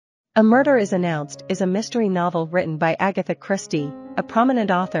A Murder is Announced is a mystery novel written by Agatha Christie, a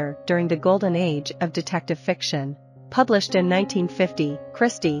prominent author during the golden age of detective fiction. Published in 1950,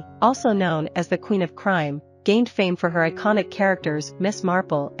 Christie, also known as the Queen of Crime, gained fame for her iconic characters Miss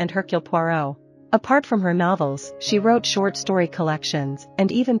Marple and Hercule Poirot. Apart from her novels, she wrote short story collections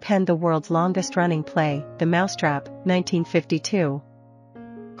and even penned the world's longest-running play, The Mousetrap, 1952.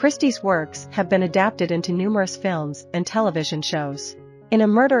 Christie's works have been adapted into numerous films and television shows. In A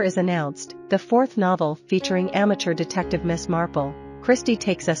Murder is Announced, the fourth novel featuring amateur detective Miss Marple, Christie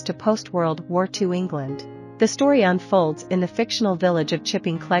takes us to post-World War II England. The story unfolds in the fictional village of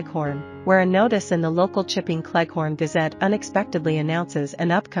Chipping Cleghorn, where a notice in the local Chipping Cleghorn Gazette unexpectedly announces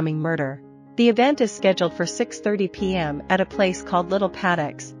an upcoming murder. The event is scheduled for 6:30 p.m. at a place called Little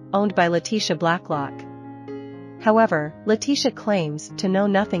Paddocks, owned by Letitia Blacklock. However, Letitia claims to know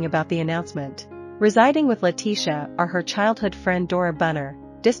nothing about the announcement. Residing with Letitia are her childhood friend Dora Bunner,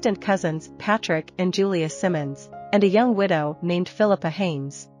 distant cousins Patrick and Julia Simmons, and a young widow named Philippa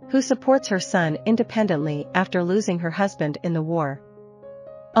Haynes, who supports her son independently after losing her husband in the war.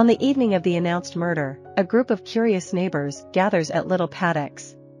 On the evening of the announced murder, a group of curious neighbors gathers at Little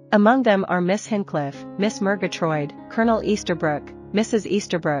Paddocks. Among them are Miss Hincliffe, Miss Murgatroyd, Colonel Easterbrook, Mrs.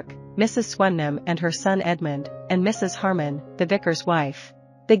 Easterbrook, Mrs. Swanham and her son Edmund, and Mrs. Harmon, the vicar's wife.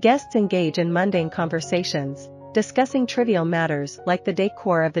 The guests engage in mundane conversations, discussing trivial matters like the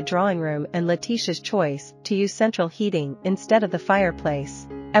decor of the drawing room and Letitia's choice to use central heating instead of the fireplace.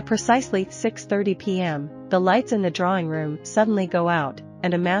 At precisely 6:30 p.m., the lights in the drawing room suddenly go out,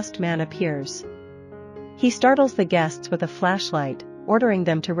 and a masked man appears. He startles the guests with a flashlight, ordering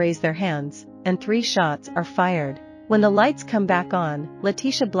them to raise their hands, and 3 shots are fired. When the lights come back on,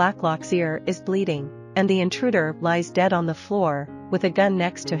 Letitia Blacklock's ear is bleeding, and the intruder lies dead on the floor, with a gun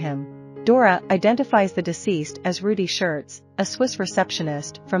next to him. Dora identifies the deceased as Rudy Schertz, a Swiss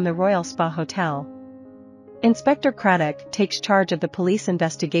receptionist from the Royal Spa Hotel. Inspector Craddock takes charge of the police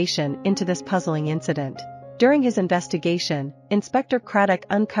investigation into this puzzling incident. During his investigation, Inspector Craddock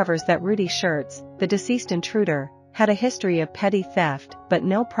uncovers that Rudy Schertz, the deceased intruder, had a history of petty theft but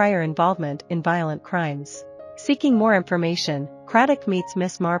no prior involvement in violent crimes. Seeking more information, Craddock meets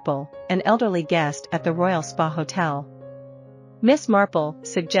Miss Marple, an elderly guest at the Royal Spa Hotel. Miss Marple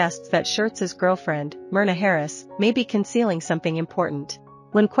suggests that Schertz's girlfriend, Myrna Harris, may be concealing something important.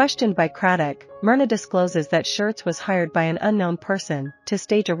 When questioned by Craddock, Myrna discloses that Schertz was hired by an unknown person to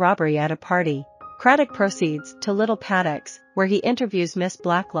stage a robbery at a party. Craddock proceeds to Little Paddocks, where he interviews Miss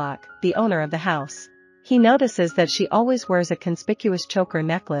Blacklock, the owner of the house. He notices that she always wears a conspicuous choker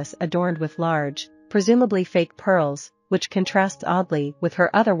necklace adorned with large, presumably fake pearls, which contrasts oddly with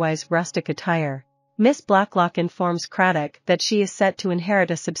her otherwise rustic attire. Miss Blacklock informs Craddock that she is set to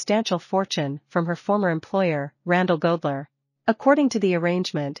inherit a substantial fortune from her former employer, Randall Godler. According to the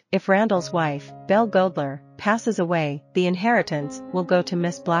arrangement, if Randall's wife, Belle Godler, passes away, the inheritance will go to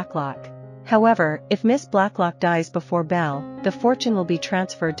Miss Blacklock. However, if Miss Blacklock dies before Belle, the fortune will be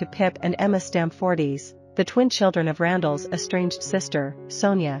transferred to Pip and Emma Stamfordies, the twin children of Randall's estranged sister,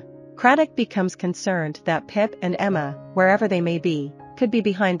 Sonia. Craddock becomes concerned that Pip and Emma, wherever they may be, could be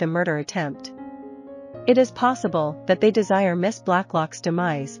behind the murder attempt. It is possible that they desire Miss Blacklock's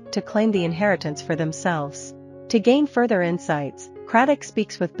demise to claim the inheritance for themselves. To gain further insights, Craddock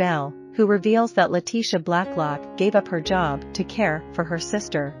speaks with Belle, who reveals that Letitia Blacklock gave up her job to care for her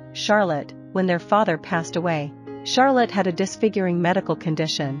sister, Charlotte, when their father passed away. Charlotte had a disfiguring medical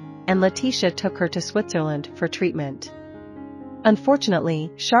condition, and Letitia took her to Switzerland for treatment.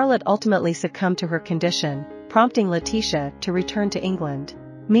 Unfortunately, Charlotte ultimately succumbed to her condition, prompting Letitia to return to England.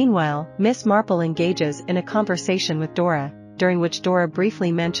 Meanwhile, Miss Marple engages in a conversation with Dora, during which Dora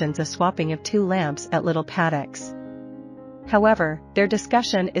briefly mentions a swapping of 2 lamps at Little Paddocks. However, their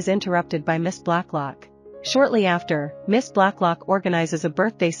discussion is interrupted by Miss Blacklock. Shortly after, Miss Blacklock organizes a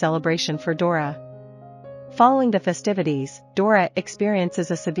birthday celebration for Dora. Following the festivities, Dora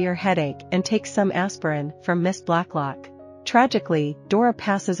experiences a severe headache and takes some aspirin from Miss Blacklock. Tragically, Dora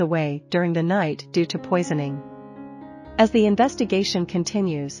passes away during the night due to poisoning. As the investigation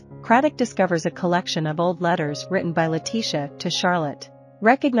continues, Craddock discovers a collection of old letters written by Letitia to Charlotte.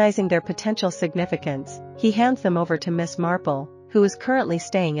 Recognizing their potential significance, he hands them over to Miss Marple, who is currently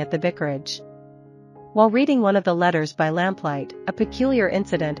staying at the vicarage. While reading one of the letters by lamplight, a peculiar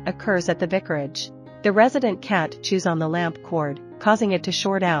incident occurs at the vicarage. The resident cat chews on the lamp cord, causing it to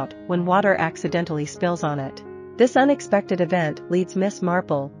short out when water accidentally spills on it. This unexpected event leads Miss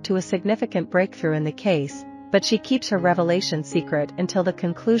Marple to a significant breakthrough in the case, but she keeps her revelation secret until the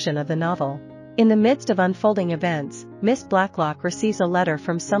conclusion of the novel. In the midst of unfolding events, Miss Blacklock receives a letter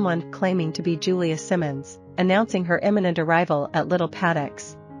from someone claiming to be Julia Simmons, announcing her imminent arrival at Little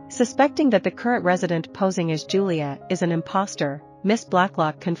Paddocks. Suspecting that the current resident posing as Julia is an imposter, Miss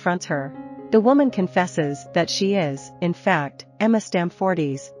Blacklock confronts her. The woman confesses that she is, in fact, Emma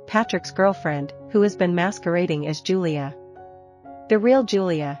Stamfordy's, Patrick's girlfriend, who has been masquerading as Julia. The real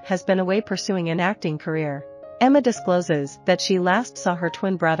Julia has been away pursuing an acting career. Emma discloses that she last saw her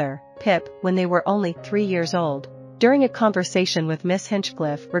twin brother, Pip, when they were only 3 years old. During a conversation with Miss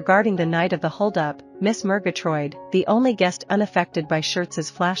Hinchcliffe regarding the night of the holdup, Miss Murgatroyd, the only guest unaffected by Schertz's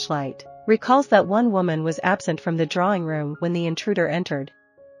flashlight, recalls that one woman was absent from the drawing room when the intruder entered.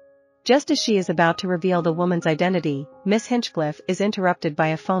 Just as she is about to reveal the woman's identity, Miss Hinchcliffe is interrupted by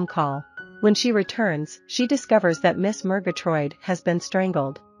a phone call. When she returns, she discovers that Miss Murgatroyd has been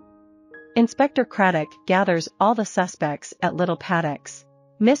strangled. Inspector Craddock gathers all the suspects at Little Paddocks.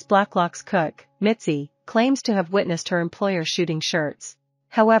 Miss Blacklock's cook, Mitzi, claims to have witnessed her employer shooting Schertz.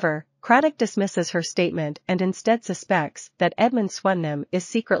 However, Craddock dismisses her statement and instead suspects that Edmund Swetnam is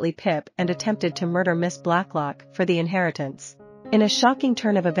secretly Pip and attempted to murder Miss Blacklock for the inheritance. In a shocking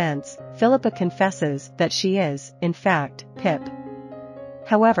turn of events, Philippa confesses that she is, in fact, Pip.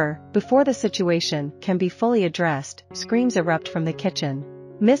 However, before the situation can be fully addressed, screams erupt from the kitchen.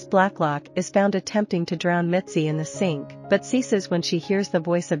 Miss Blacklock is found attempting to drown Mitzi in the sink, but ceases when she hears the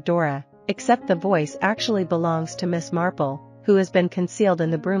voice of Dora, except the voice actually belongs to Miss Marple, who has been concealed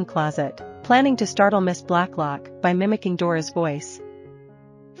in the broom closet, planning to startle Miss Blacklock by mimicking Dora's voice.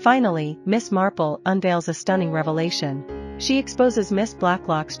 Finally, Miss Marple unveils a stunning revelation. She exposes Miss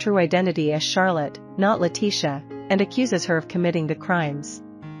Blacklock's true identity as Charlotte, not Letitia, and accuses her of committing the crimes.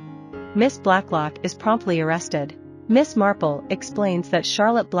 Miss Blacklock is promptly arrested. Miss Marple explains that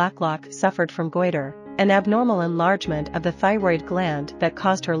Charlotte Blacklock suffered from goiter, an abnormal enlargement of the thyroid gland that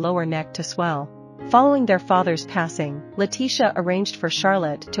caused her lower neck to swell. Following their father's passing, Letitia arranged for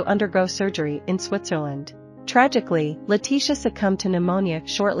Charlotte to undergo surgery in Switzerland. Tragically, Letitia succumbed to pneumonia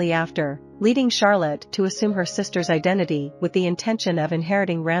shortly after, leading Charlotte to assume her sister's identity with the intention of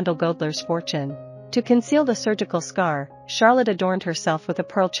inheriting Randall Godler's fortune. To conceal the surgical scar, Charlotte adorned herself with a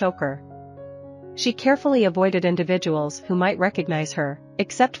pearl choker. She carefully avoided individuals who might recognize her,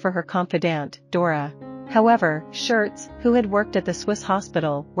 except for her confidante, Dora. However, Schertz, who had worked at the Swiss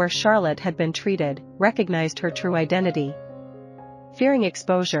hospital where Charlotte had been treated, recognized her true identity. Fearing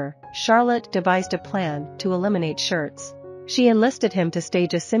exposure, Charlotte devised a plan to eliminate Schertz. She enlisted him to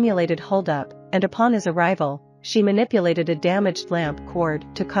stage a simulated holdup, and upon his arrival, she manipulated a damaged lamp cord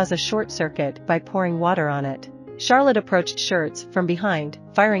to cause a short circuit by pouring water on it. Charlotte approached Schertz from behind,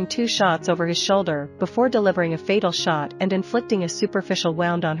 firing 2 shots over his shoulder before delivering a fatal shot and inflicting a superficial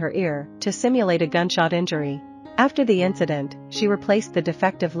wound on her ear to simulate a gunshot injury. After the incident, she replaced the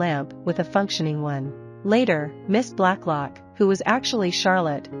defective lamp with a functioning one. Later, Miss Blacklock, who was actually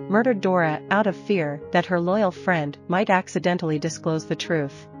Charlotte, murdered Dora out of fear that her loyal friend might accidentally disclose the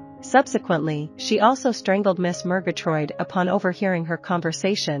truth. Subsequently, she also strangled Miss Murgatroyd upon overhearing her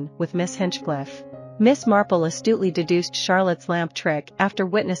conversation with Miss Hinchcliffe. Miss Marple astutely deduced Charlotte's lamp trick after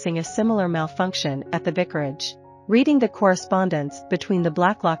witnessing a similar malfunction at the vicarage. Reading the correspondence between the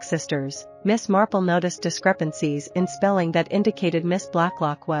Blacklock sisters, Miss Marple noticed discrepancies in spelling that indicated Miss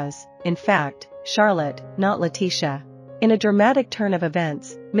Blacklock was, in fact, Charlotte, not Letitia. In a dramatic turn of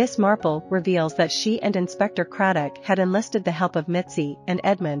events, Miss Marple reveals that she and Inspector Craddock had enlisted the help of Mitzi and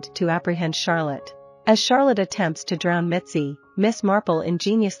Edmund to apprehend Charlotte. As Charlotte attempts to drown Mitzi, Miss Marple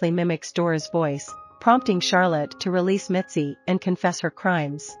ingeniously mimics Dora's voice, prompting Charlotte to release Mitzi and confess her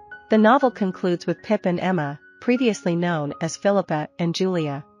crimes. The novel concludes with Pip and Emma, previously known as Philippa and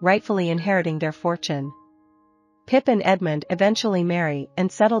Julia, rightfully inheriting their fortune. Pip and Edmund eventually marry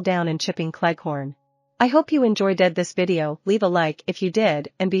and settle down in Chipping Cleghorn. I hope you enjoyed this video. Leave a like if you did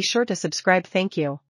and be sure to subscribe. Thank you.